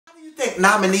think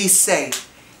nominees say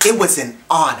it was an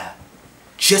honor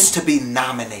just to be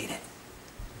nominated.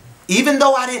 Even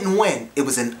though I didn't win, it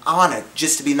was an honor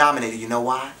just to be nominated. You know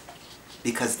why?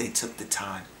 Because they took the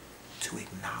time to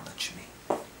acknowledge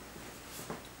me.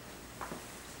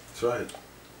 That's right.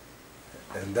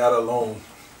 And that alone.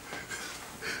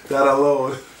 That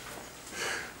alone.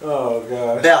 Oh,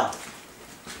 God. Bell,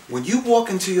 when you walk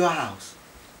into your house,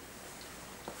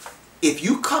 if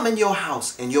you come in your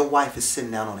house and your wife is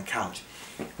sitting down on the couch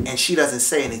and she doesn't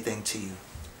say anything to you,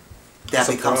 that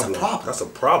becomes a problem. That's a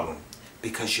problem.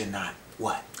 Because you're not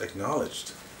what?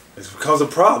 Acknowledged. It becomes a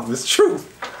problem. It's true.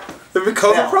 It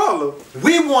becomes a problem.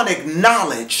 We want to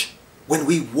acknowledge when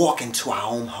we walk into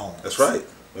our own homes. That's right.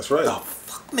 That's right. The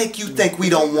fuck make you think we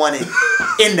don't want it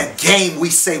in the game we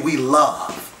say we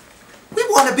love? We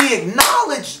want to be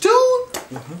acknowledged, dude.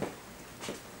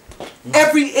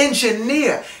 Every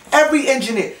engineer. I'm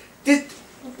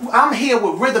here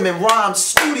with Rhythm and Rhyme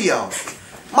Studio.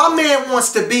 My man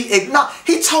wants to be acknowledged.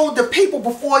 He told the people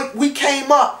before we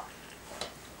came up,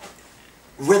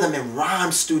 Rhythm and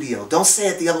Rhyme Studio. Don't say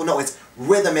it the other way. No, it's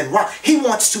Rhythm and Rhyme. He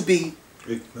wants to be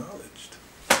acknowledged.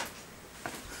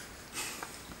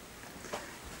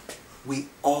 We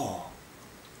all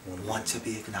want to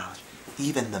be acknowledged.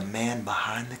 Even the man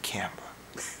behind the camera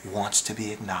wants to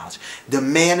be acknowledged. The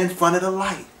man in front of the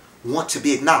light wants to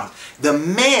be acknowledged. The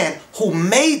man who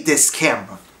made this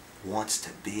camera wants to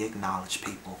be acknowledged,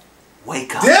 people.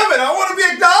 Wake up. Damn it, I want to be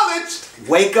acknowledged.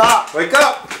 Wake up. Wake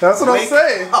up. That's what I'm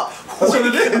saying. That's what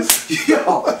it is.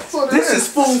 Yo, this is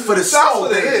food for the soul. That's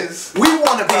what it is. We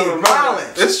want to be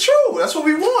acknowledged. It's true. That's what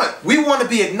we want. We want to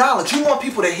be acknowledged. You want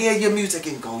people to hear your music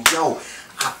and go, yo,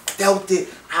 I felt it.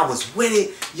 I was with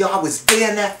it. Yo, I was there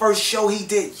in that first show he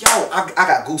did. Yo, I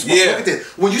got goosebumps. Yeah. Look at this.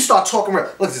 When you start talking real,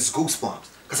 look at this goosebumps.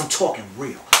 Because I'm talking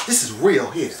real. This is real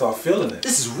here. Start feeling it.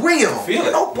 This is real. Feel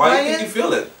it. Why do you think you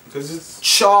feel it? Because it's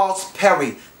Charles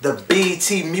Perry, the BET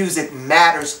Music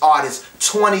Matters Artist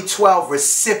 2012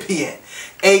 recipient,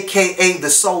 aka the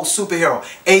Soul Superhero,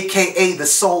 aka the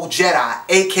Soul Jedi,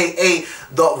 aka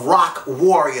the Rock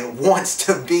Warrior, wants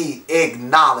to be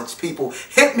acknowledged. People,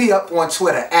 hit me up on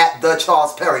Twitter at The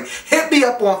Charles Perry. Hit me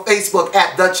up on Facebook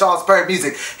at The Charles Perry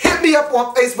Music. Hit me up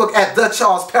on Facebook at The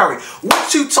Charles Perry.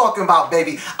 What you talking about,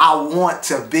 baby? I want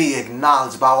to be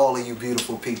acknowledged by all of you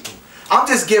beautiful people. I'm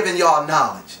just giving y'all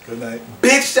knowledge. Good night.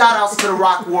 Big shout outs to the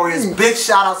Rock Warriors. Big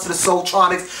shout outs to the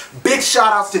Soultronics. Big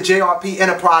shout outs to JRP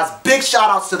Enterprise. Big shout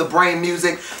outs to the Brain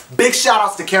Music. Big shout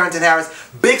outs to Carrington Harris.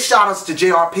 Big shout outs to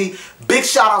JRP. Big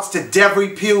shout outs to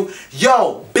Devry Pugh.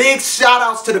 Yo, big shout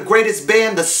outs to the greatest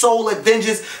band, the Soul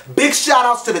Avengers. Big shout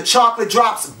outs to the Chocolate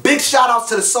Drops. Big shout outs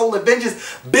to the Soul Avengers.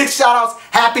 Big shout outs.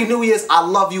 Happy New Year's. I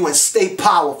love you and stay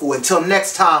powerful. Until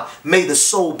next time, may the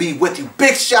soul be with you.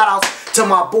 Big shout outs to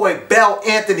my boy Bell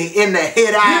Anthony in the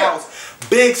hit house.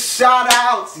 Big shout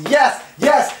outs. Yes,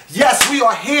 yes, yes, we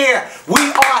are here.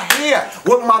 We are here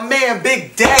with my man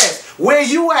Big Dash. Where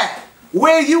you at?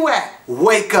 Where you at?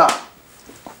 Wake up.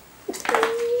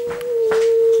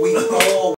 We all